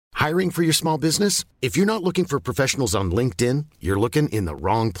Hiring for your small business? If you're not looking for professionals on LinkedIn, you're looking in the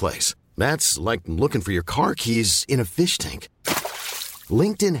wrong place. That's like looking for your car keys in a fish tank.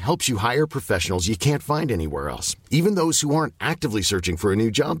 LinkedIn helps you hire professionals you can't find anywhere else, even those who aren't actively searching for a new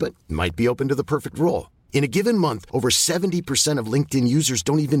job but might be open to the perfect role. In a given month, over 70% of LinkedIn users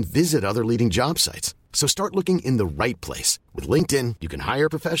don't even visit other leading job sites. So start looking in the right place. With LinkedIn, you can hire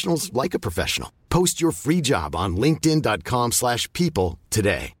professionals like a professional. Post your free job on linkedin.com/people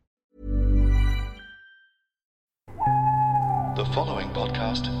today. The following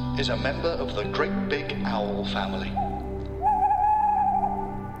podcast is a member of the Great Big Owl family.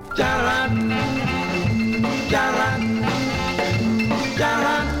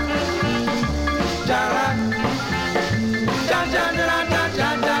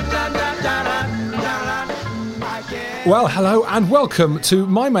 Well, hello and welcome to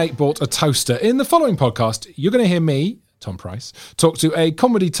My Mate Bought a Toaster. In the following podcast, you're going to hear me, Tom Price, talk to a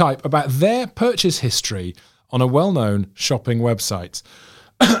comedy type about their purchase history on a well-known shopping website,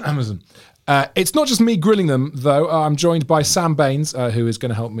 Amazon. It's not just me grilling them, though. I'm joined by Sam Baines, who is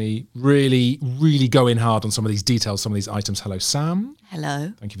going to help me really go in hard on some of these details, some of these items. Hello, Sam.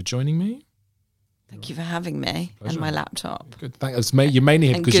 Hello. Thank you for joining me. Thank you for having me. Pleasure. And my laptop. Good. Thanks. You're mainly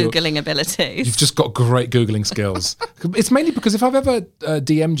here because Googling abilities. You've just got great Googling skills. It's mainly because if I've ever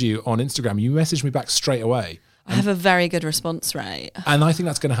DM'd you on Instagram, you message me back straight away. I have a very good response rate. And I think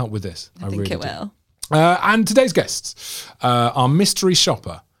that's going to help with this. I think really it will. And today's guests, our mystery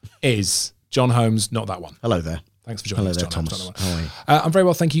shopper is John Holmes, not that one. Hello there. Thanks for joining us, Hello there, John Thomas. Holmes, How are you? I'm very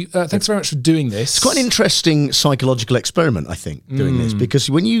well, thank you. Thanks very much for doing this. It's quite an interesting psychological experiment, I think, doing this, because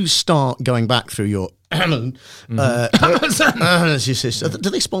when you start going back through your Amazon, as your sister, do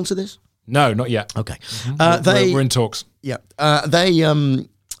they sponsor this? No, not yet. Okay. We're in talks. Yeah.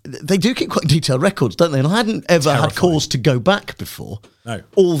 They do keep quite detailed records, don't they? And I hadn't ever had cause to go back before. No.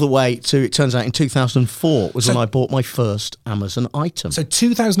 All the way to, it turns out, in 2004 was when I bought my first Amazon item. So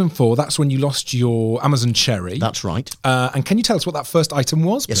 2004, that's when you lost your Amazon Cherry. That's right. And can you tell us what that first item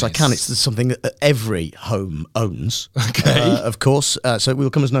was, please? Yes, I can. It's something that every home owns, okay. Of course. So it will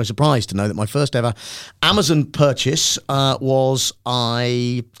come as no surprise to know that my first ever Amazon purchase was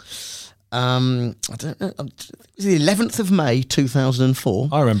I don't know, it was the 11th of May 2004.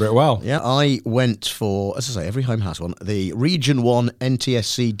 I remember it well. Yeah, I went for, as I say, every home has one, the Region 1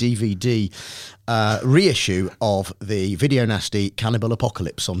 NTSC DVD reissue of the Video Nasty Cannibal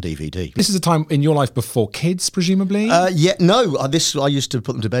Apocalypse on DVD. This is a time in your life before kids, presumably? I used to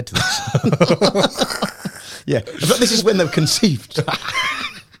put them to bed to this. Yeah, but this is when they were conceived.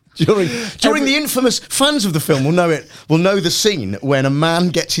 During the infamous, fans of the film will know the scene when a man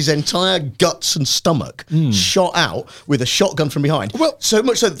gets his entire guts and stomach shot out with a shotgun from behind. Well, so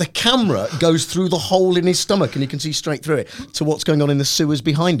much so that the camera goes through the hole in his stomach and you can see straight through it to what's going on in the sewers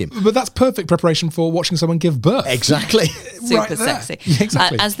behind him. But that's perfect preparation for watching someone give birth. Exactly. Super sexy. Yeah,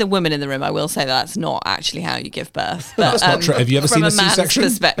 exactly. As the woman in the room, I will say that's not actually how you give birth. But, that's not true. Have you ever seen a C-section?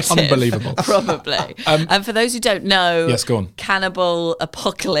 Perspective, unbelievable. Probably. And for those who don't know, yes, go on. Cannibal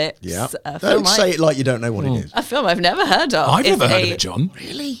Apocalypse. Yeah. Don't say it like you don't know what it is. A film I've never heard of. I've never heard of it, John.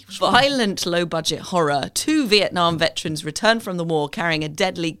 Really? Violent, low-budget horror. 2 Vietnam veterans return from the war carrying a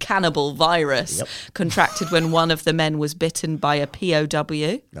deadly cannibal virus contracted when one of the men was bitten by a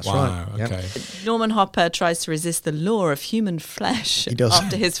POW. That's right. Okay. Norman Hopper tries to resist the law of human flesh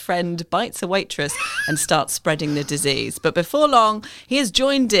after his friend bites a waitress and starts spreading the disease. But before long, he has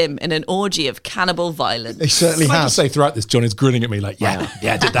joined him in an orgy of cannibal violence. He certainly Can I has. just say throughout this, John is grinning at me like, I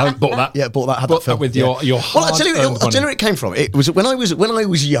did that, bought that. Yeah, bought that. Had Bought that film with your Well, I'll tell you hard-earned money. where it came from. It was when I was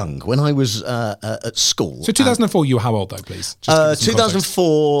young, when I was at school. So 2004, you were how old though, please? Just give us some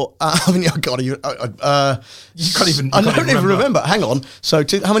 2004. I mean, oh God, you can't even. I don't even remember. Hang on. So,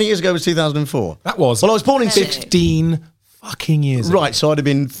 how many years ago was 2004? That was. Well, I was born in 15 fucking years ago. Right, so I'd have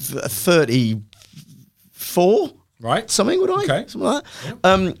been 34. Right. Something, would I? Okay. Something like that.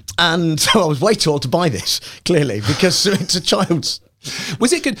 Yeah. And so I was way too old to buy this, clearly, because it's a child's.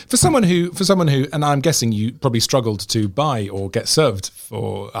 Was it good for someone who, and I'm guessing you probably struggled to buy or get served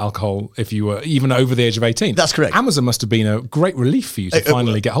for alcohol if you were even over the age of 18? That's correct. Amazon must have been a great relief for you to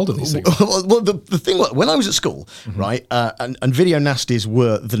finally get hold of these things. Well, the thing was, when I was at school, right, and video nasties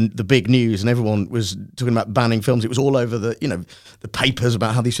were the big news, and everyone was talking about banning films. It was all over the papers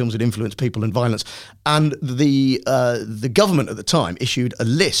about how these films would influence people and violence. And the government at the time issued a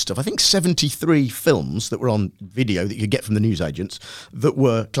list of, I think, 73 films that were on video that you could get from the newsagents that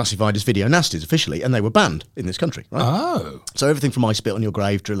were classified as video nasties officially, and they were banned in this country, right? Oh. So everything from I Spit on Your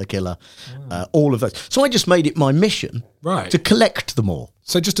Grave, Driller Killer, all of those. So I just made it my mission to collect them all.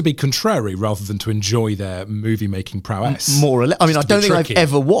 So just to be contrary rather than to enjoy their movie-making prowess. More or less. I mean, I don't think tricky. I've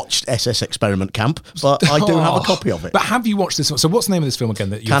ever watched SS Experiment Camp, but I do have a copy of it. But have you watched this one? So what's the name of this film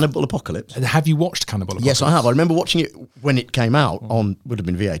again? Cannibal Apocalypse. Have you watched Cannibal Apocalypse? Yes, I have. I remember watching it when it came out on, would have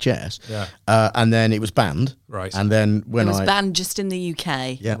been VHS. Yeah. And then it was banned. Right. And then when It was banned just in the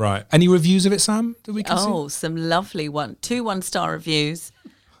UK. Yeah. Right. Any reviews of it, Sam, that we can see? Oh, some lovely two 1-star reviews.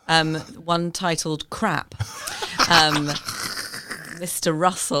 One titled Crap. Mr.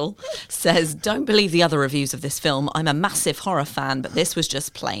 Russell says, don't believe the other reviews of this film. I'm a massive horror fan, but this was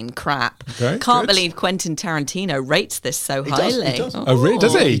just plain crap. Okay, Can't good. believe Quentin Tarantino rates this so highly. He does. Oh, really?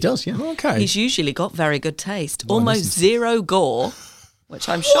 Does he? He does, yeah. Okay. He's usually got very good taste. Well, Almost listen to zero gore, which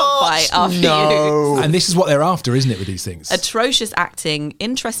I'm shocked by after you. And this is what they're after, isn't it, with these things? Atrocious acting,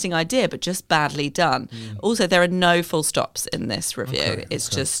 interesting idea, but just badly done. Also, there are no full stops in this review. It's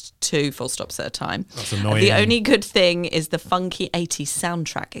just 2 full stops at a time. That's annoying. The only good thing is the funky 80s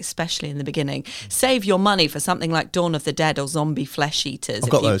soundtrack, especially in the beginning. Save your money for something like Dawn of the Dead or Zombie Flesh Eaters. I've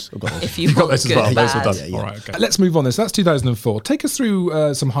got those. If you You've got want those as good well. Those are bad. done. All right, okay. Let's move on. So that's 2004. Take us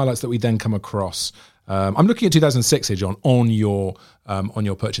through some highlights that we then come across. I'm looking at 2006 here, John, on your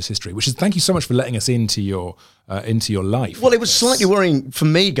purchase history, which is thank you so much for letting us into your life. Well, it was slightly worrying for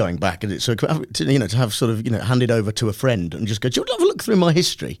me going back at it. So, to have sort of, handed over to a friend and just go, do you want to have a look through my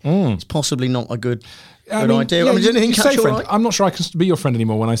history? It's possibly not a good idea. Yeah, does anything catch your friend. eye? I'm not sure I can be your friend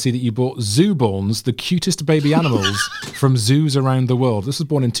anymore when I see that you bought Zooborns, the cutest baby animals from zoos around the world. This was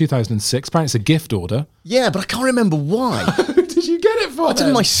born in 2006. Apparently it's a gift order. Yeah, but I can't remember why. Who did you get it for? I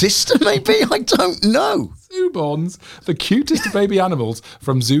didn't my sister, maybe? I don't know. Zooborns, the cutest baby animals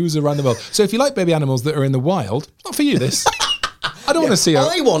from zoos around the world. So if you like baby animals that are in the wild, not for you this. I don't want to see her.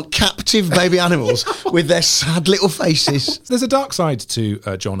 I want captive baby animals with their sad little faces. There's a dark side to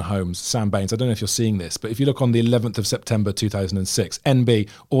John Holmes, Sam Baines. I don't know if you're seeing this, but if you look on the 11th of September 2006, NB,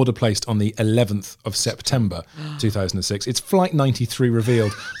 order placed on the 11th of September 2006. It's Flight 93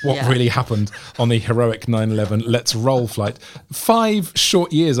 revealed what really happened on the heroic 9/11 Let's Roll flight. 5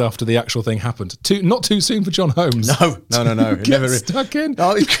 short years after the actual thing happened. Not too soon for John Holmes. No. Get stuck in.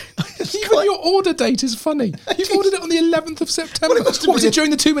 No, Even your order date is funny. You've ordered it on the 11th of September. Well, it must have What was been- it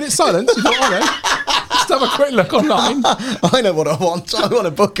during the 2-minute silence? You thought, oh no, just have a quick look online. I know what I want. I want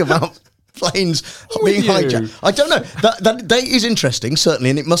a book about planes being you? hijacked. I don't know. That date is interesting, certainly,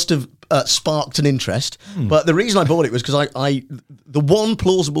 and it must have sparked an interest. But the reason I bought it was because the one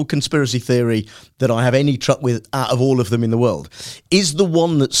plausible conspiracy theory that I have any truck with out of all of them in the world is the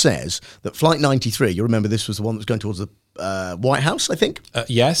one that says that Flight 93, you remember this was the one that was going towards the White House, I think?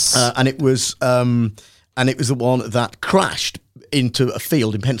 Yes. And it was the one that crashed into a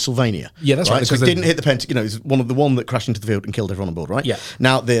field in Pennsylvania. Yeah, that's right, So it because didn't hit the Pentagon. It was one that crashed into the field and killed everyone on board, right? Yeah.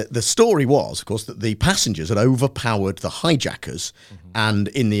 Now, the story was, of course, that the passengers had overpowered the hijackers, and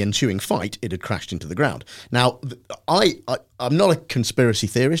in the ensuing fight, it had crashed into the ground. Now, I'm not a conspiracy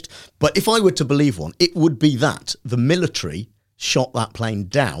theorist, but if I were to believe one, it would be that the military shot that plane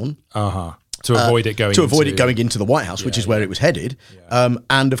down. To avoid it going into the White House, which is where it was headed.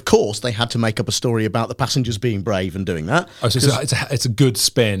 And of course, they had to make up a story about the passengers being brave and doing that. Oh, so it's a good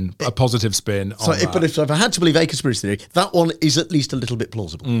spin, a positive spin. But if I had to believe a conspiracy theory, that one is at least a little bit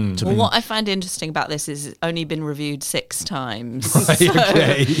plausible to me. Well, what I find interesting about this is it's only been reviewed 6 times.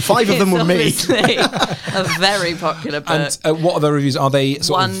 Okay. 5 of them were me. It's obviously a very popular book. And what are the reviews? Are they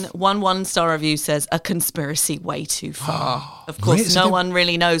One 1-star review says a conspiracy way too far. Of course, Really? no one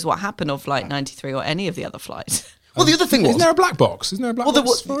really knows what happened on Flight 93 or any of the other flights. Well, the other thing was... Isn't there a black box? Isn't there a black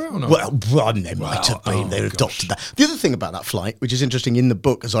box for it or not? Well, there might have been. They adopted that. The other thing about that flight, which is interesting in the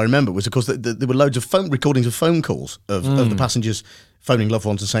book, as I remember, was, of course, that there were loads of recordings of phone calls of the passengers phoning loved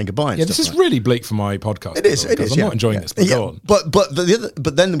ones and saying goodbye. Yeah, this is really bleak for my podcast. It is. I'm not enjoying this, but go on.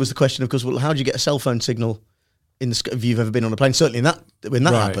 But then there was the question, of course, well, how do you get a cell phone signal in the sky if you've ever been on a plane? Certainly when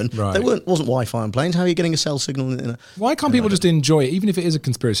that happened, there wasn't Wi-Fi on planes. How are you getting a cell signal? Why can't people just enjoy it, even if it is a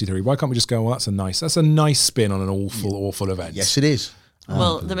conspiracy theory? Why can't we just go, well, that's a nice spin on an awful event? Yes, it is.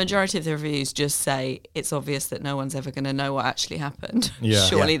 Well, the majority of the reviews just say it's obvious that no one's ever going to know what actually happened. Yeah.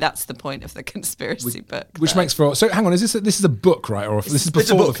 Surely that's the point of the conspiracy book. Which makes for... So hang on, this is a book, right? Or this is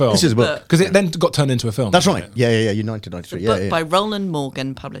before the film? This is a book. Because it then got turned into a film. That's right. Yeah, United 93. A book by Roland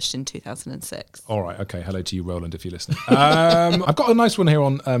Morgan, published in 2006. All right, okay. Hello to you, Roland, if you're listening. I've got a nice one here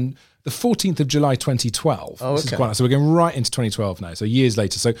on the 14th of July 2012. Oh, This is okay. quite nice. So we're going right into 2012 now, so years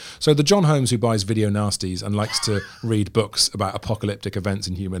later. So the John Holmes who buys video nasties and likes to read books about apocalyptic events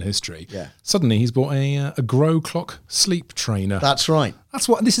in human history, suddenly he's bought a Grow Clock sleep trainer. That's right.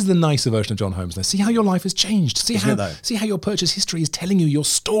 This is the nicer version of John Holmes now. See how your life has changed. See how your purchase history is telling you your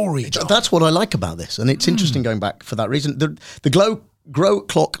story, John. That's what I like about this, and it's interesting going back for that reason. The Glow Grow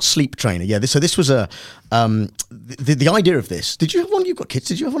Clock Sleep Trainer. Yeah, this was a the idea of this. Did you have one? You've got kids.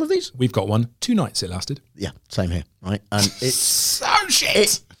 Did you have one of these? We've got one. 2 nights it lasted. Yeah, same here. Right, and it's So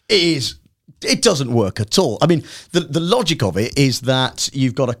shit. It doesn't work at all. I mean, the logic of it is that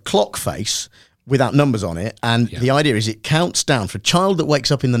you've got a clock face without numbers on it, and the idea is it counts down for a child that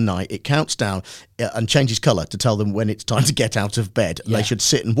wakes up in the night. It counts down and changes colour to tell them when it's time to get out of bed. They should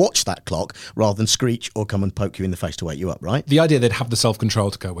sit and watch that clock rather than screech or come and poke you in the face to wake you up, right? The idea they'd have the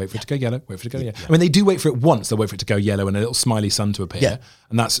self-control to go, wait for it to go yellow, wait for it to go yellow. I mean, they do wait for it once. They'll wait for it to go yellow and a little smiley sun to appear. Yeah.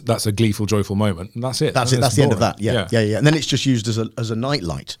 And that's a gleeful, joyful moment. And that's it. That's it. That's the end of that. Yeah. And then it's just used as a night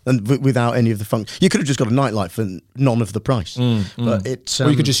light and without any of the function. You could have just got a night light for none of the price. But it's... or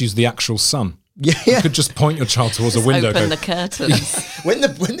you could just use the actual sun. Yeah. You could just point your child towards a window. Open the curtains. when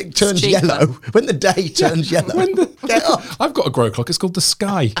it turns yellow, when the day turns yellow, get up. I've got a Grow Clock. It's called the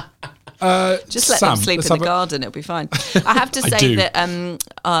Sky. Just let them sleep in the garden. It'll be fine. I have to say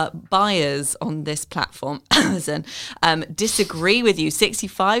that buyers on this platform disagree with you.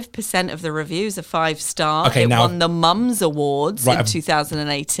 65% of the reviews are 5-star. Okay, it now, won the Mums Awards in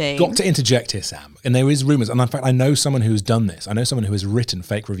 2018. Got to interject here, Sam. And there is rumours, and in fact, I know someone who's done this. I know someone who has written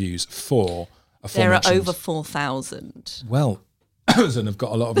fake reviews for There are over 4,000. Well, Amazon have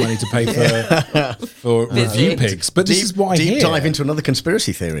got a lot of money to pay for review pigs, but this is what I hear. Deep dive into another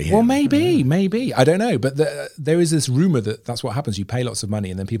conspiracy theory here. Well, maybe. I don't know, but there is this rumour that that's what happens. You pay lots of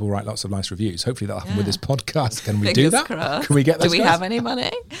money and then people write lots of nice reviews. Hopefully that'll happen with this podcast. Can we do that? Crossed. Can we get those Do we have any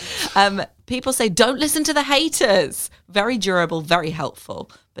money? People say, don't listen to the haters. Very durable, very helpful,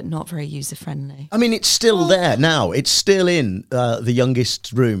 but not very user-friendly. I mean, it's still there now. It's still in the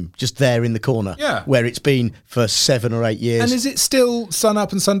youngest room, just there in the corner, where it's been for 7 or 8 years. And is it still sun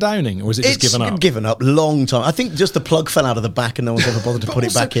up and sundowning, or is it just given up? It's given up, long time. I think just the plug fell out of the back and no one's ever bothered to put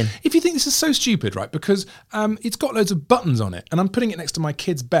it back in. If you think this is so stupid, right, because it's got loads of buttons on it, and I'm putting it next to my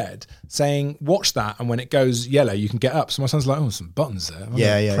kid's bed saying, watch that, and when it goes yellow, you can get up. So my son's like, oh, some buttons there. I'm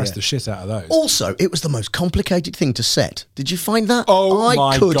gonna press the shit out of those. Also, it was the most complicated thing to set. Did you find that? Oh,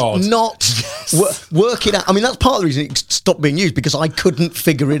 I could not work it out. I mean, that's part of the reason it stopped being used, because I couldn't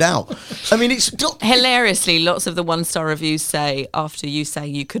figure it out. I mean, it's... Hilariously, lots of the 1-star reviews say, after you say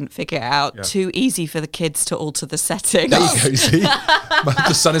you couldn't figure it out, too easy for the kids to alter the settings. There you go, see?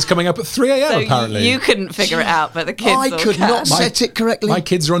 The sun is coming up at 3 a.m, so apparently. You couldn't figure it out, but the kids I could not set it correctly. My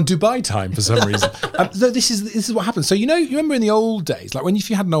kids are on Dubai time for some reason. This is what happens. So you remember in the old days, like if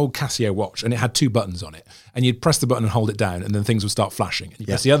you had an old Casio watch and it had 2 buttons on it, and you'd press the button and hold it down, and then things would start flashing. And you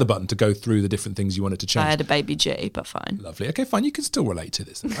press the other button to go through the different things you wanted to change. I had a baby G, but fine. Lovely. Okay, fine. You can still relate to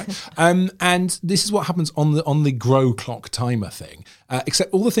this, right? And this is what happens on the Grow Clock timer thing.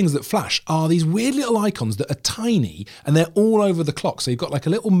 Except all the things that flash are these weird little icons that are tiny, and they're all over the clock. So you've got like a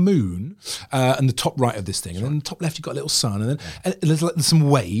little moon in the top right of this thing, and then in the top left you've got a little sun, and then there's like some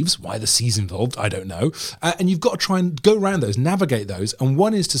waves. Why the sea's involved, I don't know. And you've got to try and go around those, navigate those. And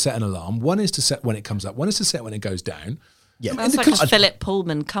one is to set an alarm, one is to set when it comes up, one is to set when it goes down. Yeah, that's like a Philip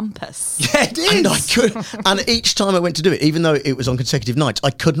Pullman compass. Yeah, it is. And each time I went to do it, even though it was on consecutive nights,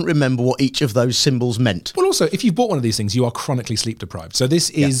 I couldn't remember what each of those symbols meant. Well, also, if you've bought one of these things, you are chronically sleep deprived. So this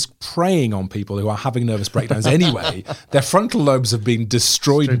is preying on people who are having nervous breakdowns anyway. Their frontal lobes have been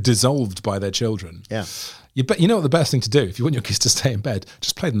destroyed and dissolved by their children. Yeah. You know what the best thing to do if you want your kids to stay in bed?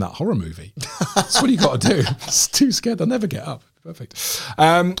 Just play them that horror movie. That's what you got to do. It's too scared; they'll never get up. Perfect.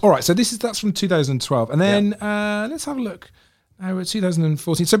 All right, so that's from 2012, and then let's have a look. Now we're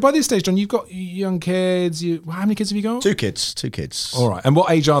 2014. So by this stage, John, you've got young kids. How many kids have you got? 2 kids. All right, and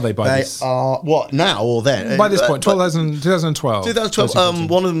what age are they by this? They are what now or then? By this point, 2012. 2012.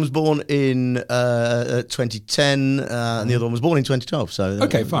 One of them was born in 2010, and the other one was born in 2012. So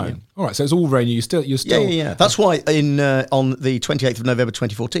okay, fine. All right, so it's all very new. You're still. Yeah. That's why on the 28th of November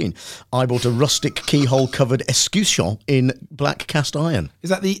 2014, I bought a rustic keyhole-covered escutcheon in black cast iron.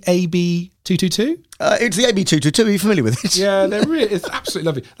 Is that the AB222? It's the AB222. Are you familiar with it? Yeah, it's absolutely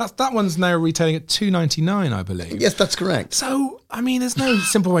lovely. That one's now retailing at $2.99, I believe. Yes, that's correct. So, I mean, there's no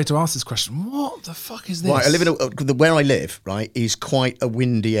simple way to ask this question. What the fuck is this? Right, I live in where I live, right, is quite a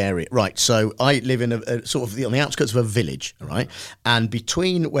windy area. Right, so I live in a sort of on the outskirts of a village, right, and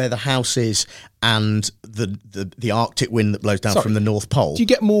between where the house is and the Arctic wind that blows down from the North Pole. Do you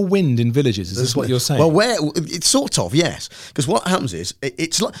get more wind in villages? Is this what you're saying? Well, it's sort of, yes. Because what happens is,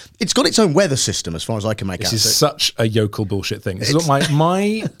 it's got its own weather system as far as I can make out. This is such a yokel bullshit thing. This is what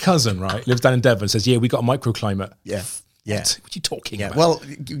my cousin, right, lives down in Devon, says, we got a microclimate. Yeah. Yeah. What are you talking about?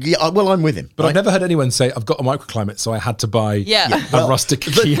 Well, I'm with him. But I've never heard anyone say, I've got a microclimate, so I had to buy a rustic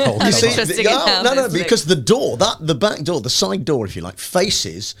keyhole. You see, because the door, the back door, the side door, if you like,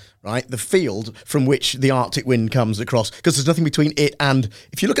 faces right? The field from which the Arctic wind comes across, because there's nothing between it and,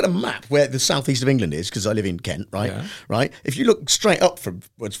 if you look at a map where the southeast of England is, because I live in Kent, right? Yeah. Right? If you look straight up from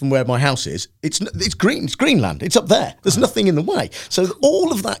where my house is, it's green, it's Greenland, it's up there. There's nothing in the way. So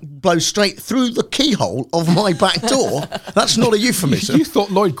all of that blows straight through the keyhole of my back door. That's not a euphemism. You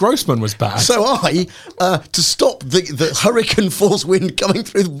thought Lloyd Grossman was bad. So I, to stop the hurricane force wind coming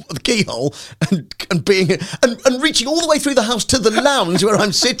through the keyhole and reaching all the way through the house to the lounge where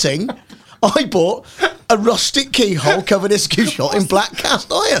I'm sitting, I bought a rustic keyhole covered escutcheon in black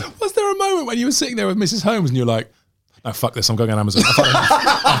cast iron. Was there a moment when you were sitting there with Mrs. Holmes and you're like, "No, fuck this, I'm going on Amazon.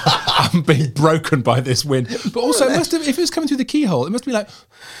 I'm being broken by this wind." But also, if it was coming through the keyhole, it must be like...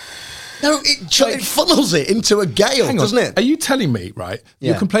 No, it funnels it into a gale, doesn't it? Are you telling me, right,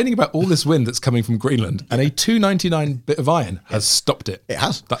 you're complaining about all this wind that's coming from Greenland and a $2.99 bit of iron has stopped it? It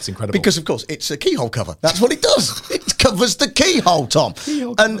has. That's incredible. Because, of course, it's a keyhole cover. That's what it does. It covers the keyhole, Tom.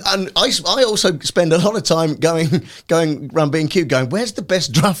 And I also spend a lot of time going around B&Q going, where's the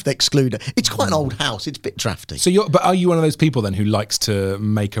best draft excluder? It's quite an old house. It's a bit drafty. So but are you one of those people then who likes to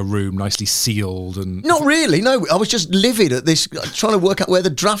make a room nicely sealed? And Not really, no. I was just livid at this, trying to work out where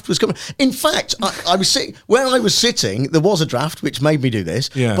the draft was coming. In fact, I was sitting where I was sitting. There was a draft which made me do this,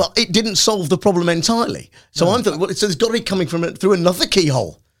 but it didn't solve the problem entirely. So I'm thinking, so there's got to be coming through another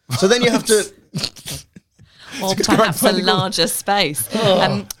keyhole. So then you have to. Or perhaps a larger space.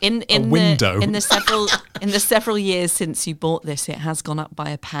 In the several years since you bought this, it has gone up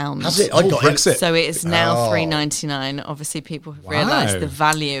by £1. Has it? I got Brexit. So it is now $3.99. Obviously, people have realised the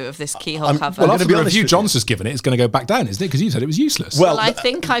value of this keyhole cover. Well, after the review John's just given it's going to go back down, isn't it? Because you said it was useless. Well, I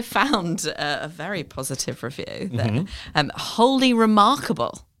think I found a very positive review there. Wholly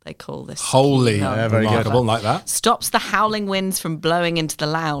remarkable. They call this wholly remarkable, like that. Stops the howling winds from blowing into the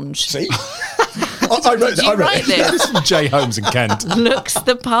lounge. See? I wrote this. This is from J. Holmes in Kent. Looks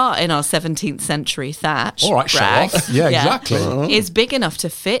the part in our 17th century thatch. All right, show off. Yeah, exactly. Is big enough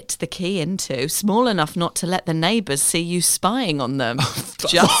to fit the key into, small enough not to let the neighbours see you spying on them.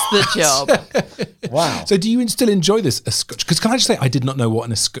 Just the job. Wow. So do you still enjoy this escutcheon? Because can I just say, I did not know what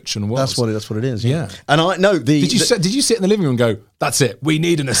an escutcheon was. That's what it is. Yeah. And I know Did you sit in the living room and go, "That's it, we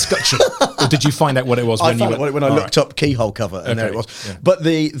need an escutcheon"? Or did you find out what it was when I looked up keyhole cover and there it was. Yeah. But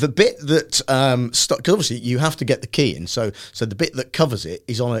the bit that because obviously you have to get the key in, so the bit that covers it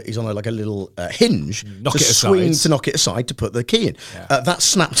is on a like a little hinge to knock it aside to put the key in. Yeah. That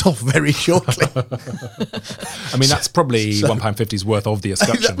snapped off very shortly. I mean, that's probably £1.50's worth of the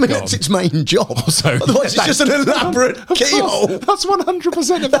escutcheon. That's its main job. Also, otherwise, it's just an elaborate keyhole. That's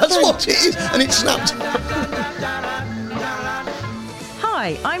 100% of That's what it is, and it snapped.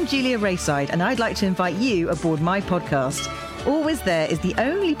 Hi, I'm Julia Rayside, and I'd like to invite you aboard my podcast. Always There is the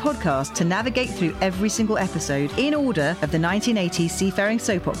only podcast to navigate through every single episode in order of the 1980s seafaring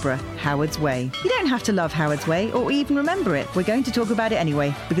soap opera, Howard's Way. You don't have to love Howard's Way or even remember it. We're going to talk about it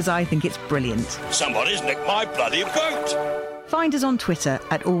anyway, because I think it's brilliant. Somebody's nicked my bloody coat. Find us on Twitter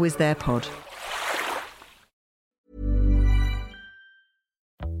at Always There Pod.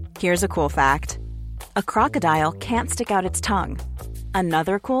 Here's a cool fact. A crocodile can't stick out its tongue.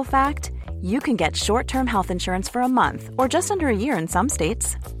 Another cool fact, you can get short-term health insurance for a month or just under a year in some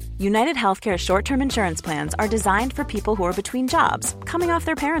states. United Healthcare short-term insurance plans are designed for people who are between jobs, coming off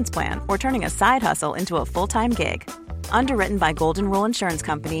their parents' plan, or turning a side hustle into a full-time gig. Underwritten by Golden Rule Insurance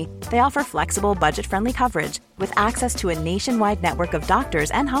Company, they offer flexible, budget-friendly coverage with access to a nationwide network of doctors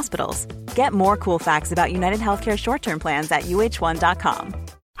and hospitals. Get more cool facts about United Healthcare short-term plans at uh1.com.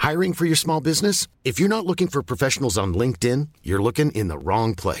 Hiring for your small business? If you're not looking for professionals on LinkedIn, you're looking in the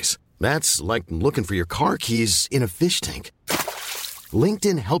wrong place. That's like looking for your car keys in a fish tank.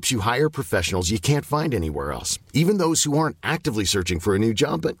 LinkedIn helps you hire professionals you can't find anywhere else, even those who aren't actively searching for a new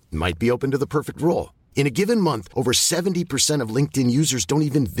job but might be open to the perfect role. In a given month, over 70% of LinkedIn users don't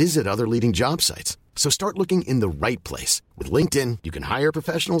even visit other leading job sites. So start looking in the right place. With LinkedIn, you can hire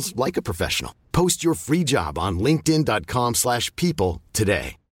professionals like a professional. Post your free job on linkedin.com/people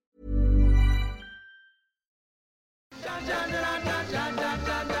today.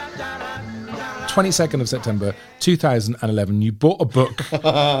 22nd of September 2011, you bought a book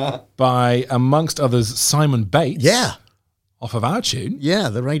by, amongst others, Simon Bates. Yeah. Off of our tune. Yeah,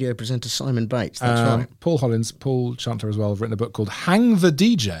 the radio presenter Simon Bates. That's right. Paul Hollins, Paul Chanter as well, have written a book called Hang the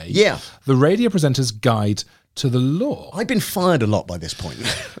DJ. Yeah. The Radio Presenter's Guide to the Law. I've been fired a lot by this point.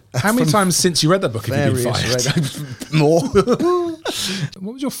 How many times since you read that book have you been fired? More.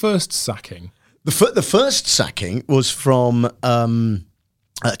 What was your first sacking? The first sacking was from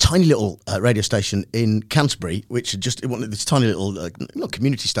a tiny little radio station in Canterbury, which just this tiny little not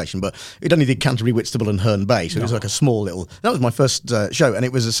community station, but it only did Canterbury, Whitstable, and Herne Bay, so it was like a small little. That was my first show, and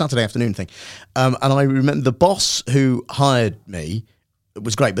it was a Saturday afternoon thing. And I remember the boss who hired me. It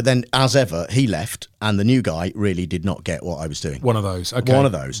was great, but then, as ever, he left, and the new guy really did not get what I was doing. One of those, okay. One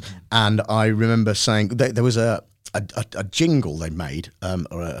of those, and I remember saying there was a jingle they made,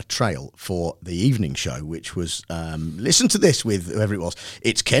 or a trail for the evening show, which was listen to this with whoever it was.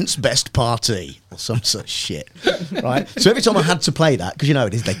 It's Kent's best party, or some sort of shit, right? So every time I had to play that, because you know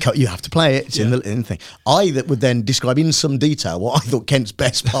it is, you have to play it. It's in the thing. That would then describe in some detail what I thought Kent's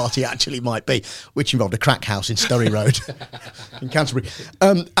best party actually might be, which involved a crack house in Sturry Road in Canterbury,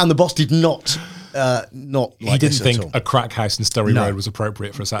 and the boss did not. Not like he didn't think at all. a crack house in Sturry Road was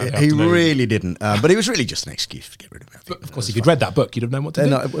appropriate for a Saturday afternoon. He really didn't, but it was really just an excuse to get rid of me. But of course, if you'd read that book, you'd have known what to do.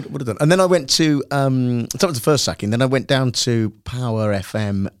 No, I would have done. And then I went to that was the first sacking. Then I went down to Power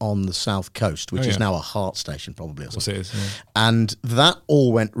FM on the South Coast, which is now a Heart station, probably. Or something. Of course it is. Yeah. And that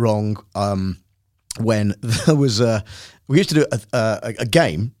all went wrong when there was we used to do a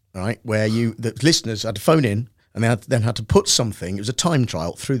game, right, where the listeners had to phone in. And they then had to put something, it was a time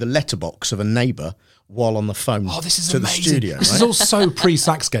trial, through the letterbox of a neighbour while on the phone this is to amazing. the studio. This right? is all so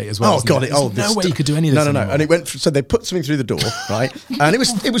pre-Saxgate as well. Oh, God. There's no way you could do any of this anymore. And it went, so they put something through the door, right? And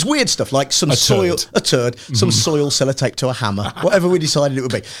it was weird stuff, like some soil, some soil sellotape to a hammer, whatever we decided it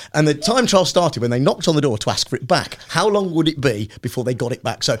would be. And the time trial started when they knocked on the door to ask for it back. How long would it be before they got it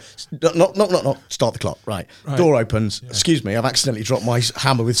back? So, knock, start the clock, right. Door opens, excuse me, I've accidentally dropped my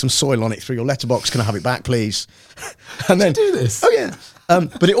hammer with some soil on it through your letterbox. Can I have it back, please? And then, do this? Oh, yeah.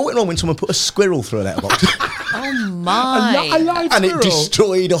 But it all went wrong when someone put a squirrel through a letterbox. Oh, my. A live and squirrel. it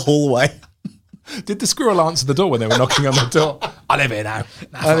destroyed a hallway. Did the squirrel answer the door when they were knocking on the door? I live here now.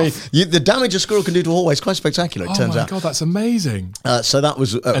 I mean, the damage a squirrel can do to a hallway is quite spectacular, it turns out. Oh, my God, that's amazing. So that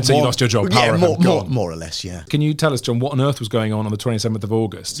was... and so you lost your job. Yeah, Power more or less, yeah. Can you tell us, John, what on earth was going on the 27th of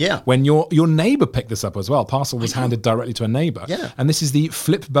August? Yeah. When your neighbour picked this up as well. Parcel was handed directly to a neighbour. Yeah. And this is the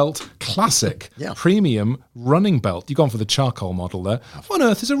Flip Belt Classic Premium Running Belt. You've gone for the charcoal model there. What on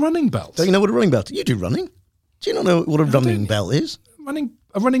earth is a running belt? Don't you know what a running belt is? You do running. Do you not know what a running belt is? A running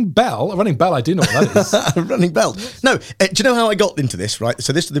bell? A running bell, I do know what that is. A running bell. No, do you know how I got into this, right?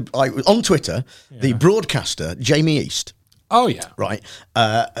 So I was on Twitter, the broadcaster, Jamie East. Oh, yeah. Right.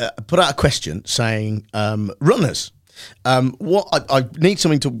 Put out a question saying, runners, I need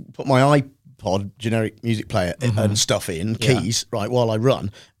something to put my iPod, generic music player and stuff in, keys, right, while I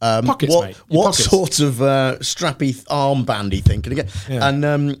run. Pockets, mate. What sort of strappy armbandy thing can I get? Yeah.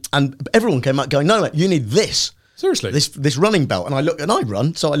 And everyone came out going, no, you need this. Seriously, this running belt, and I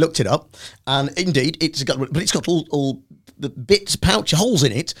run, so I looked it up, and indeed it's got all the bits, pouch holes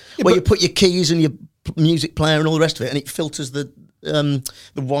in it where you put your keys and your music player and all the rest of it, and it filters the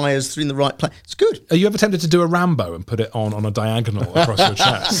wires through in the right place. It's good. Are you ever tempted to do a Rambo and put it on a diagonal across your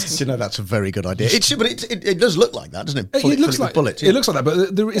chest? Do you know, that's a very good idea. It does look like that, doesn't it? It looks like bullets. It looks like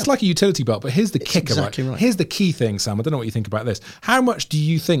that, but it's like a utility belt. But here's the kicker, exactly right. Here's the key thing, Sam. I don't know what you think about this. How much do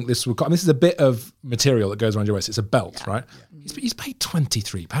you think this would cost? This is a bit of material that goes around your waist. It's a belt, right? Yeah. He's paid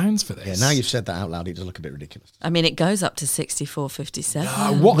 £23 for this. Yeah, now you've said that out loud, it does look a bit ridiculous. I mean, it goes up to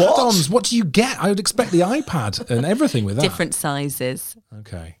 $64.57. What add-ons? What do you get? I would expect the iPad and everything with that. Different sizes.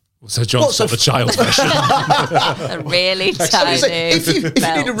 Okay. So John's got the child version. A really tiny if you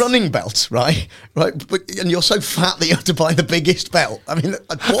need a running belt, right, and you're so fat that you have to buy the biggest belt. I mean,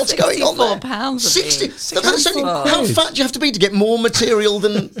 what's going on there? £64. 60. How fat do you have to be to get more material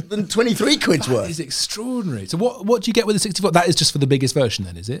than 23 quid's worth? That is extraordinary. So what do you get with the 64? That is just for the biggest version,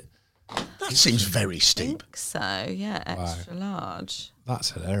 then, is it? That seems very steep. I think so, yeah, extra large. That's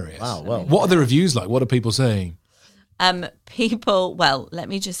hilarious. Wow, well. What are the reviews like? What are people saying? Well, let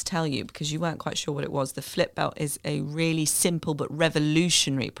me just tell you, because you weren't quite sure what it was. The Flip Belt is a really simple but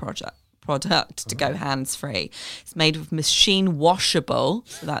revolutionary product to go hands-free. It's made of machine washable,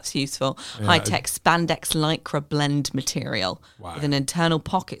 so that's useful, high-tech spandex lycra blend material with an internal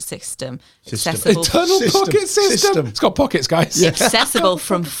pocket system. Accessible pocket system? It's got pockets, guys. Yeah. Accessible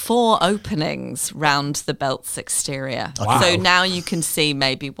from 4 openings round the belt's exterior. Wow. So now you can see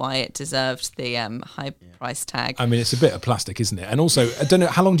maybe why it deserved the high price tag. I mean, it's a bit of plastic, isn't it? And also, I don't know,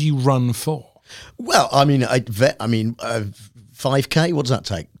 how long do you run for? Well, I mean, 5K, what does that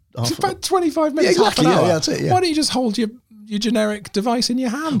take? It's about 25 minutes, half an hour. Yeah, that's it, yeah. Why don't you just hold your generic device in your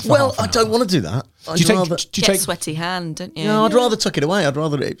hand for Well, I don't want to do that. Do you take sweaty hand, don't you? No, I'd rather tuck it away. I'd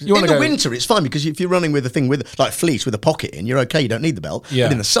rather... In the winter, it's fine, because if you're running with a thing with, like fleece with a pocket in, you're okay, you don't need the belt. Yeah.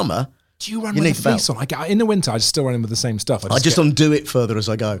 But in the summer... Do you run You with need a the fleece belt. on? In the winter, I just still run in with the same stuff. I just undo it further as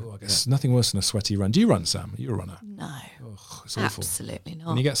I go. I guess nothing worse than a sweaty run. Do you run, Sam? You're a runner. No. It's awful. Absolutely not.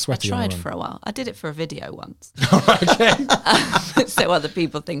 When you get sweaty I on a tried run. for a while. I did it for a video once. Okay. So other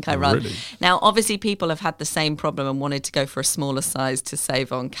people think I run. Really? Now, obviously, people have had the same problem and wanted to go for a smaller size to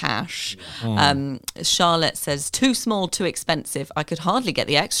save on cash. Charlotte says, too small, too expensive. I could hardly get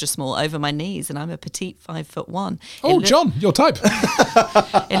the extra small over my knees, and I'm a petite 5'1". John, your type.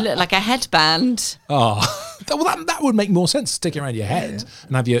 It looked like a headband. Well, that would make more sense. Stick it around your head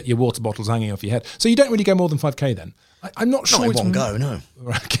and have your water bottles hanging off your head. So you don't really go more than 5K then? I'm not sure. Not in one go, no.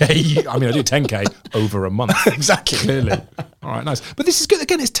 Okay. I mean, I do 10K over a month. Exactly. Clearly. All right, nice. But this is good.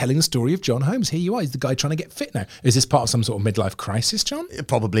 Again, it's telling the story of John Holmes. Here you are. He's the guy trying to get fit now. Is this part of some sort of midlife crisis, John? It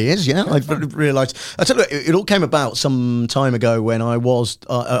probably is, yeah. I've realised. I tell you, it all came about some time ago when I was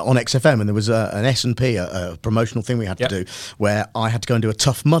on XFM, and there was an S&P, a promotional thing we had to do, where I had to go and do a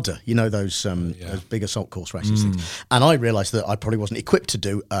Tough Mudder. You know those big assault course races things. And I realised that I probably wasn't equipped to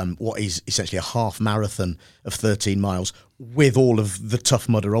do what is essentially a half marathon of 13 miles with all of the Tough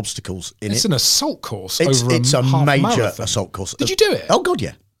Mudder obstacles in it. It's an assault course. It's a half major marathon. assault course. Did you do it? Oh, God,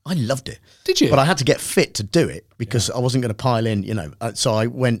 yeah. I loved it. Did you? But I had to get fit to do it because I wasn't going to pile in, so I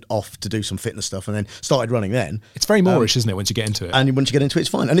went off to do some fitness stuff and then started running then. It's very Moorish, isn't it, once you get into it? And once you get into it, it's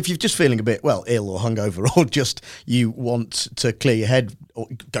fine. And if you're just feeling a bit, ill or hungover, or just you want to clear your head, or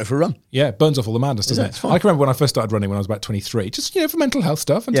go for a run. Yeah, it burns off all the madness, doesn't It's it? fine. I can remember when I first started running when I was about 23, just, for mental health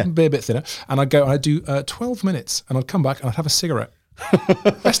stuff and to be a bit thinner. And I'd go and I'd do 12 minutes and I'd come back and I'd have a cigarette.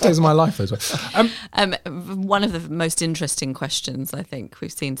 Best days of my life, those were. One of the most interesting questions I think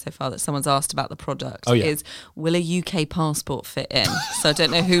we've seen so far that someone's asked about the product Oh, yeah. is, will a UK passport fit in? So I don't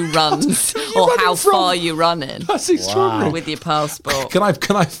know who runs or running how from? far you run in That's extraordinary. with your passport. Can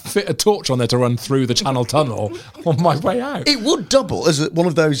I fit a torch on there to run through the Channel Tunnel on my way out? It would double as one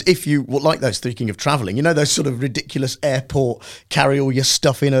of those, if you like those, thinking of travelling, those sort of ridiculous airport, carry all your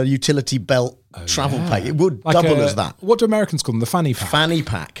stuff in a utility belt travel pack. It would double as that. What do Americans call them? The fanny pack? Fanny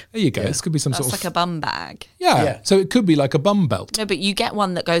pack. There you go. This could be some That's sort of... like a bum bag. Yeah. So it could be like a bum belt. No, but you get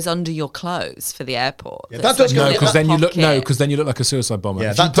one that goes under your clothes for the airport. Yeah, That's that does like go- a No, because little then you look. No, pocket. because then you look like a suicide bomber.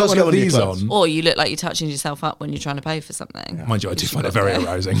 Yeah, If you that put does one go of under your these clothes. on. Or you look like you're touching yourself up when you're trying to pay for something. Mind you, I do find it very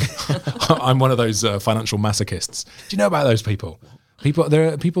arousing. I'm one of those financial masochists. Do you know about those people?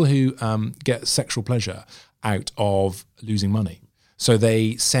 There are people who get sexual pleasure out of losing money. So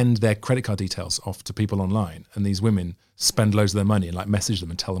they send their credit card details off to people online, and these women spend loads of their money and message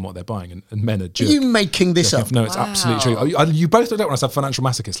them and tell them what they're buying, and men are Are jerks. you making this up? No, it's absolutely true. You both looked at when I said financial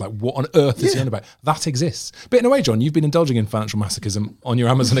masochist, what on earth is he on about? That exists. But in a way, John, you've been indulging in financial masochism on your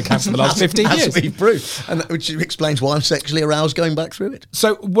Amazon account for the last 15 Has years. to be proof. And which explains why I'm sexually aroused going back through it.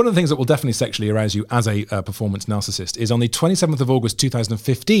 So one of the things that will definitely sexually arouse you as a performance narcissist is on the 27th of August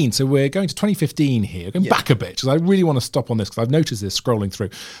 2015. So we're going to 2015 here, going back a bit, because I really want to stop on this because I've noticed this scrolling through.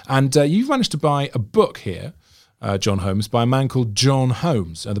 And you've managed to buy a book here, John Holmes, by a man called John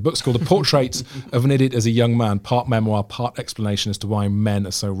Holmes. The book's called A Portrait of an Idiot as a Young Man, part memoir, part explanation as to why men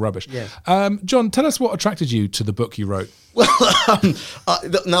are so rubbish. Yeah. John, tell us what attracted you to the book you wrote. Well,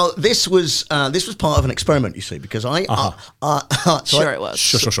 now this was part of an experiment, you see, because Sure it was.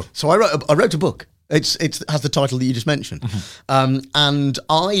 Sure. So I wrote a book. It has the title that you just mentioned, and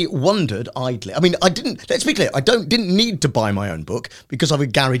I wondered idly. I mean, I didn't. Let's be clear. I didn't need to buy my own book because I have a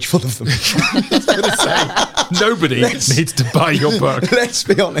garage full of them. Nobody needs to buy your book. Let's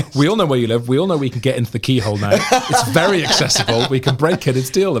be honest. We all know where you live. We all know we can get into the keyhole now. It's very accessible. We can break it and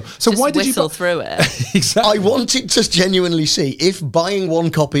steal them. So Just why did you whistle through it? Exactly. I wanted to genuinely see if buying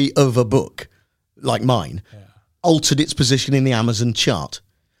one copy of a book like mine altered its position in the Amazon chart.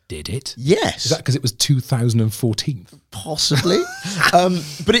 Did it? Yes. Is that because it was 2014? Possibly.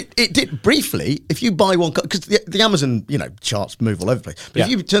 But it did briefly. If you buy one, because the Amazon, charts move all over the place. But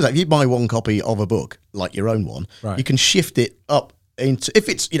it turns out if you buy one copy of a book, like your own one, you can shift it up into, if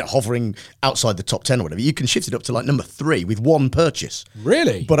it's hovering outside the top 10 or whatever, you can shift it up to number 3 with one purchase.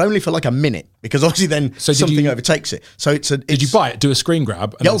 Really? But only for a minute, because obviously then something overtakes it. So did you buy it, do a screen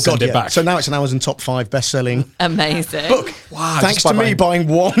grab, and then send it back? So now it's an Amazon top 5 best-selling Amazing book. Wow! Thanks to me buying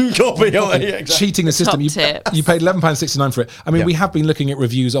one copy. Cheating the system. Top You paid £11.69 for it. I mean, we have been looking at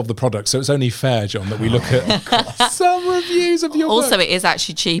reviews of the product, so it's only fair, John, that we look at some reviews of your book. Also, it is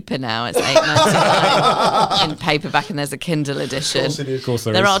actually cheaper now. It's $8.99 in paperback, and there's a Kindle edition. Of course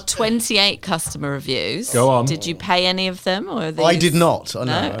there There is. are 28 customer reviews. Go on. Did you pay any of them, or are these... I did not.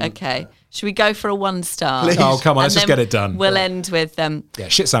 No? Okay. Should we go for a 1 star? Please. Oh, come on, let's And just then get it done. We'll end with Yeah,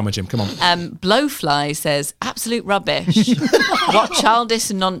 shit sandwich him, come on. Blowfly says, absolute rubbish. What childish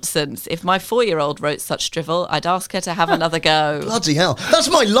nonsense. If my 4-year-old wrote such drivel, I'd ask her to have another go. Bloody hell. That's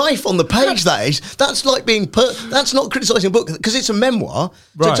my life on the page, that is. That's like being... that's not criticising a book, because it's a memoir. So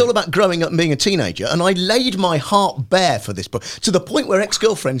Right. it's all about growing up and being a teenager. And I laid my heart bare for this book, to the point where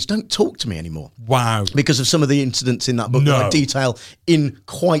ex-girlfriends don't talk to me anymore. Wow. Because of some of the incidents in that book that I detail in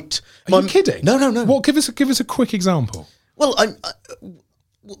quite... Are you kidding? No. What? Give us a quick example. Well, I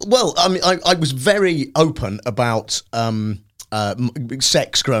mean, I was very open about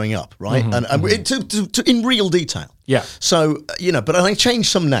sex growing up, right? And in real detail. Yeah. So but I changed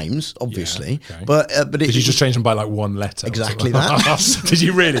some names, obviously. Yeah, okay. But Did you just change them by like 1 letter? Exactly that. Did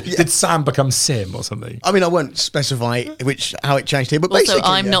you really? Yeah. Did Sam become Sim or something? I mean, I won't specify how it changed here, but Also, basically,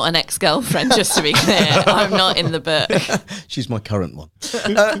 I'm not an ex-girlfriend, just to be clear. I'm not in the book. She's my current one.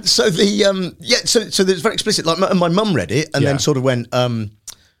 So there's very explicit. Like my mum read it and then sort of went,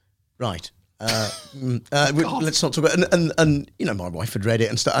 right. Let's not talk about it. And my wife had read it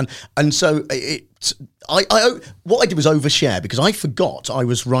and stuff, and so what I did was overshare, because I forgot I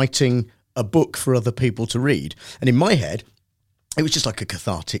was writing a book for other people to read, and in my head it was just like a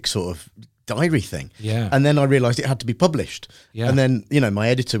cathartic sort of diary thing. Yeah. And then I realised it had to be published. Yeah. And then my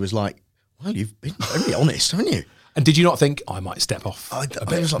editor was like, "Well, you've been very honest, haven't you?" And did you not think I might step off a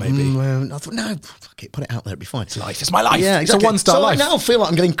bit? Was like, maybe. I thought, no, fuck it, put it out there, it'll be fine. It's life. It's my life. Yeah, exactly. It's a 1-star so life. I now feel like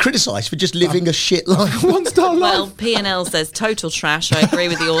I'm getting criticised for just living a shit life. 1-star life. Well, P&L says total trash. I agree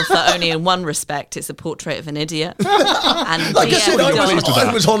with the author only in one respect. It's a portrait of an idiot. And Like I said,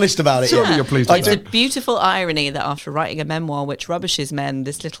 I was honest about it. Surely you're pleased with It's that. a beautiful irony that after writing a memoir which rubbishes men,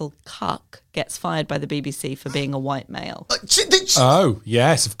 this little cuck gets fired by the BBC for being a white male. Oh,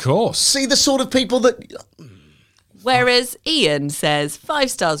 yes, of course. See the sort of people that... Whereas Ian says,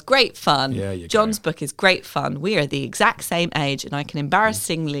 5 stars, great fun. Yeah, you go. John's book is great fun. We are the exact same age and I can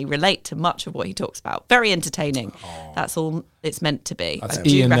embarrassingly relate to much of what he talks about. Very entertaining. That's all it's meant to be. That's I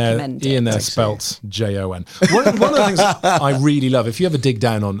do recommend Ian it. there spelt Jon. One of the things I really love, if you ever dig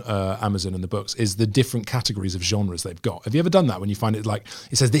down on Amazon and the books, is the different categories of genres they've got. Have you ever done that when you find it like,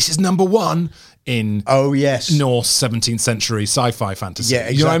 it says this is number 1 in Norse 17th century sci-fi fantasy? Yeah,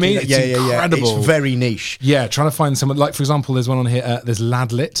 exactly. You know what I mean? It's Yeah. incredible. It's very niche. Yeah, trying to find someone, like for example, there's one on here, there's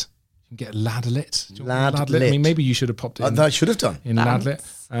Ladlit. You can get Ladlit. Do you want Ladlit. I mean, maybe you should have popped it in. I should have done. In Ladlit.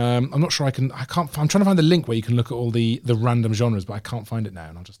 I'm not sure I can't, I'm trying to find the link where you can look at all the random genres, but I can't find it now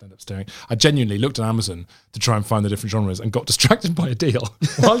and I'll just end up staring. I genuinely looked at Amazon to try and find the different genres and got distracted by a deal.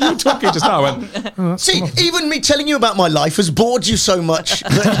 While you were talking just now, I went, See, even me telling you about my life has bored you so much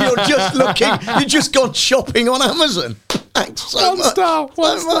that you've just gone shopping on Amazon. Thanks so much. One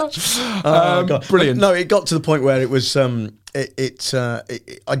star. Oh, God. Brilliant. No, it got to the point where it was... I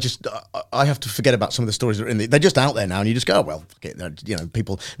have to forget about some of the stories that are in there. They're just out there now, and you just go, oh, well,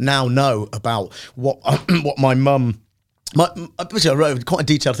 people now know about what my mum. I wrote quite a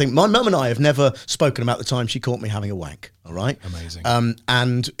detailed thing. My mum and I have never spoken about the time she caught me having a wank. All right, amazing.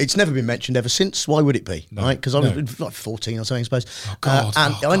 And it's never been mentioned ever since. Why would it be? No, right? Because I was like 14 or something, I suppose. Oh God! I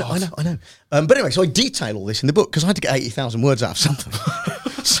know. But anyway, so I detail all this in the book because I had to get 80,000 words out of something.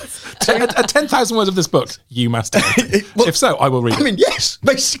 10,000 words of this book, you masturbated. Well, if so, I will read it. I mean, yes,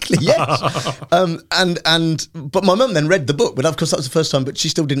 basically, yes. But my mum then read the book, but of course that was the first time, but she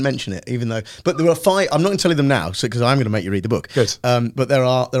still didn't mention it, even though. But there were 5. I'm not going to tell you them now, because I'm going to make you read the book. Good. But there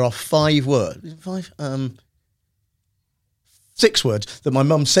are 5 words. Is it 5? 6 words that my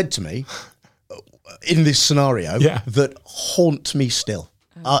mum said to me in this scenario that haunt me still.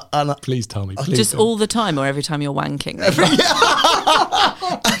 Please tell me. Just all the time, or every time you're wanking?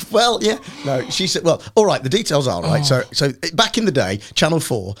 Well, yeah. No, she said, well, all right, the details are right. So back in the day, Channel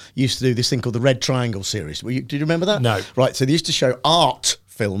 4 used to do this thing called the Red Triangle series. Do you remember that? No. Right, so they used to show art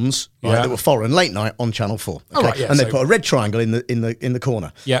films that were foreign late night on Channel 4. Okay? Oh, right, yeah, and they put a red triangle in the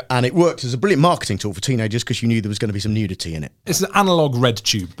corner. Yeah. And it worked as a brilliant marketing tool for teenagers because you knew there was going to be some nudity in it. It's an analog red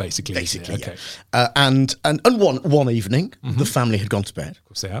tube, basically. Basically, okay. Yeah. And one evening, the family had gone to bed. Of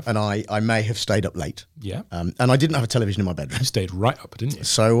course they have. And I may have stayed up late. Yeah. And I didn't have a television in my bedroom. You stayed right up, didn't you?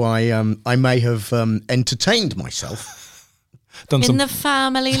 So I may have entertained myself. In the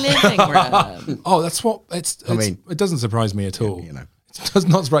family living room. Oh, that's what it doesn't surprise me at all. It does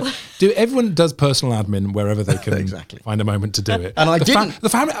not surprise. Everyone does personal admin wherever they can find a moment to do it. And I didn't. The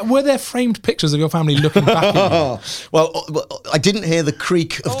family, were there framed pictures of your family looking back at you? Well, I didn't hear the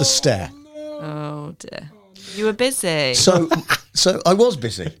creak of the stair. Oh dear. You were busy. So I was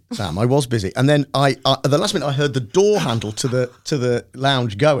busy, Sam. I was busy, and then I at the last minute I heard the door handle to the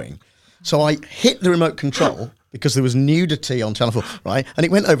lounge going. So I hit the remote control because there was nudity on Channel 4, right? And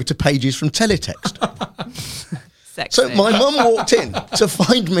it went over to pages from teletext. Sexy. So my mum walked in to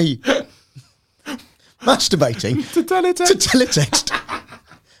find me masturbating To teletext.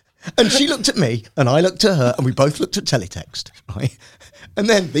 And she looked at me, and I looked at her, and we both looked at teletext, right? And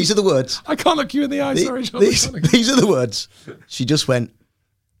then, these are the words. I can't look you in the eye, sorry, John. These are the words. She just went,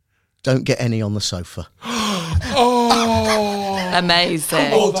 "Don't get any on the sofa." Oh, Amazing.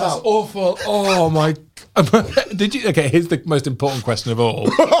 oh, that's awful. Oh my. Did you? Okay, here's the most important question of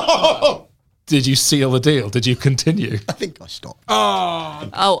all. Did you seal the deal? Did you continue? I think I stopped.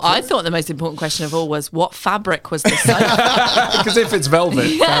 Oh, I thought the most important question of all was what fabric was the sofa? Because if it's velvet,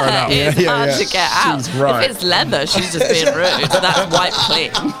 fair enough. It's hard to get out. She's right. If it's leather, she's just being rude. That's wiped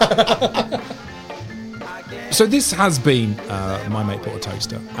clean. So this has been My Mate Bought a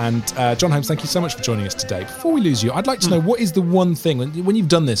Toaster. And John Holmes, thank you so much for joining us today. Before we lose you, I'd like to know, what is the one thing, when you've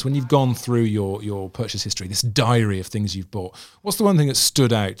done this, when you've gone through your purchase history, this diary of things you've bought, what's the one thing that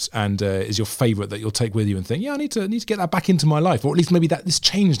stood out and is your favourite that you'll take with you and think, yeah, I need to get that back into my life, or at least maybe this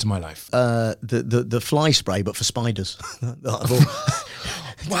changed my life? The fly spray, but for spiders.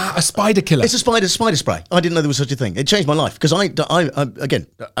 Wow, a spider killer. It's a spider spray. I didn't know there was such a thing. It changed my life because I again,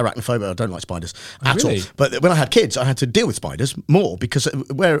 arachnophobia, I don't like spiders at all. But when I had kids, I had to deal with spiders more because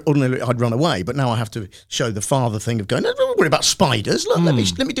where ordinarily I'd run away, but now I have to show the father thing of going, no, don't worry about spiders. Look, let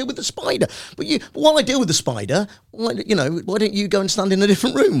me deal with the spider. But while I deal with the spider, why don't you go and stand in a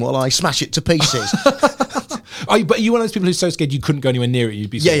different room while I smash it to pieces? But are you one of those people who's so scared you couldn't go anywhere near it? You'd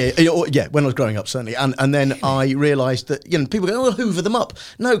be yeah. When I was growing up, certainly, and then I realised that people go, "Oh, Hoover them up."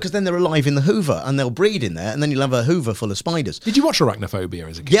 No, because then they're alive in the Hoover and they'll breed in there, and then you'll have a Hoover full of spiders. Did you watch Arachnophobia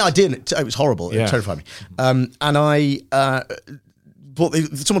as a kid? Yeah, I did. It was horrible. Yeah. It terrified me. And I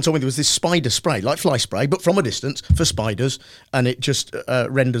someone told me there was this spider spray, like fly spray, but from a distance for spiders, and it just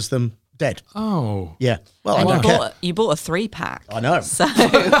renders them dead. Oh. Yeah. Well, And I don't care. you bought a 3-pack. I know. So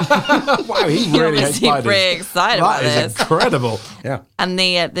Wow, he you're really hates obviously spiders. pretty excited about That this. is incredible. Yeah. And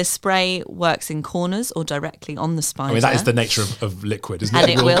the spray works in corners or directly on the spider. I mean, that is the nature of liquid, isn't And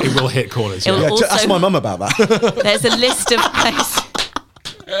it? it will- It will hit corners. it will Yeah. also- Ask my mum about that. There's a list of places.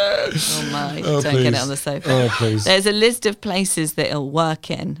 Oh my, don't get please. it on the sofa. Oh, please. There's a list of places that it'll work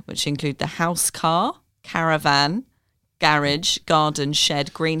in, which include the house car, caravan, garage, garden,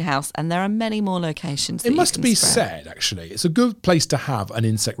 shed, greenhouse, and there are many more locations. It must be said, actually, it's a good place to have an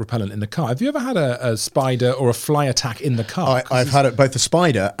insect repellent in the car. Have you ever had a spider or a fly attack in the car? I've had both a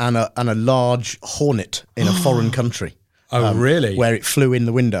spider and a large hornet in a foreign country. Oh, really? Where it flew in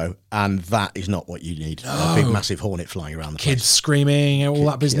the window, and that is not what you need. A big, massive hornet flying around the Kids place. screaming, all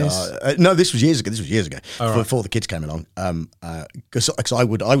that business? No, this was years ago. right. Before the kids came along. Because I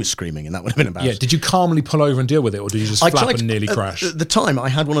was screaming, and that would have been embarrassing. Yeah. Did you calmly pull over and deal with it, or did you just flap and nearly crash? At the time, I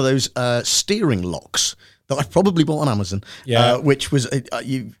had one of those steering locks that I probably bought on Amazon. Yeah. Which was it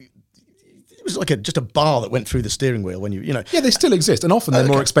was like just a bar that went through the steering wheel when you know. Yeah, they still exist, and often they're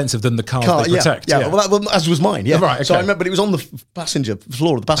more expensive than the cars they protect. Yeah. Well, as was mine. Yeah, Right, okay. So I remember, but it was on the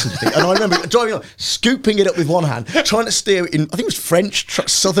floor of the passenger seat, and I remember driving on, scooping it up with one hand, trying to steer it in. I think it was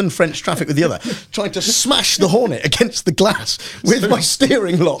southern French traffic with the other, trying to smash the Hornet against the glass with my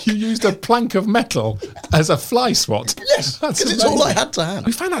steering lock. You used a plank of metal as a fly swat. Yes, That's because it's all I amazing. had to hand.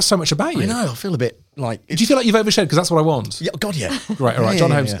 We found out so much about you. I know. I feel a bit like. Do you feel like you've overshared? Because that's what I want. Yeah, God, yeah. Right, all right. Yeah, John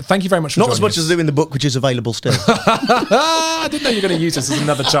yeah, Holmes, yeah. thank you very much for Not joining as much us. as I do in the book, which is available still. I didn't know you were going to use this as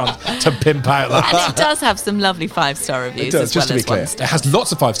another chance to pimp out that. And it does have some lovely 5-star reviews does, as just well to be as 1 clear. star. It has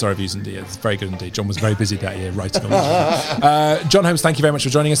lots of 5-star reviews indeed. It's very good indeed. John was very busy that year writing on it. John Holmes, thank you very much for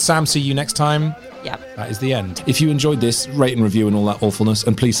joining us. Sam, see you next time. Yep. That is the end. If you enjoyed this, rate and review and all that awfulness,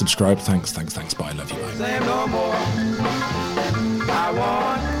 and please subscribe. Thanks. Bye. Love you. Bye. Say no more. I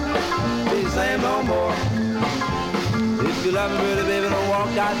want. Please say no more. If you love me really, baby, don't walk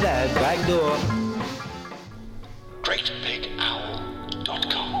out that back door.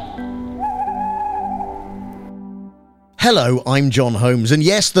 GreatBigOwl.com. Hello, I'm John Holmes, and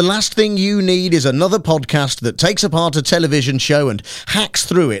yes, the last thing you need is another podcast that takes apart a television show and hacks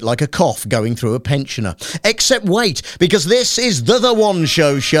through it like a cough going through a pensioner. Except wait, because this is The One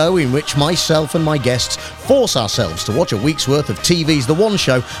Show in which myself and my guests force ourselves to watch a week's worth of TV's The One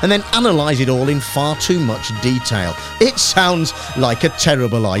Show and then analyse it all in far too much detail. It sounds like a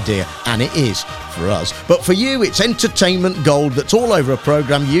terrible idea, and it is for us. But for you, it's entertainment gold that's all over a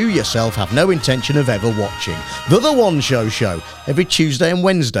programme you yourself have no intention of ever watching. The One Show, every Tuesday and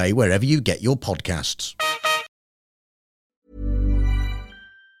Wednesday, wherever you get your podcasts.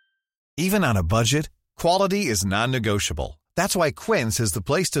 Even on a budget, quality is non-negotiable. That's why Quince is the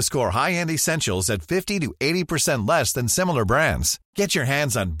place to score high-end essentials at 50 to 80% less than similar brands. Get your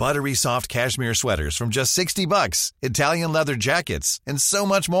hands on buttery soft cashmere sweaters from just $60, Italian leather jackets, and so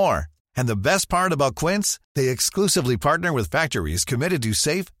much more. And the best part about Quince, they exclusively partner with factories committed to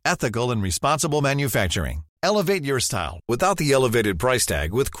safe, ethical, and responsible manufacturing. Elevate your style without the elevated price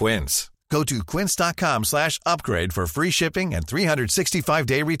tag with Quince. Go to quince.com/upgrade for free shipping and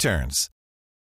 365-day returns.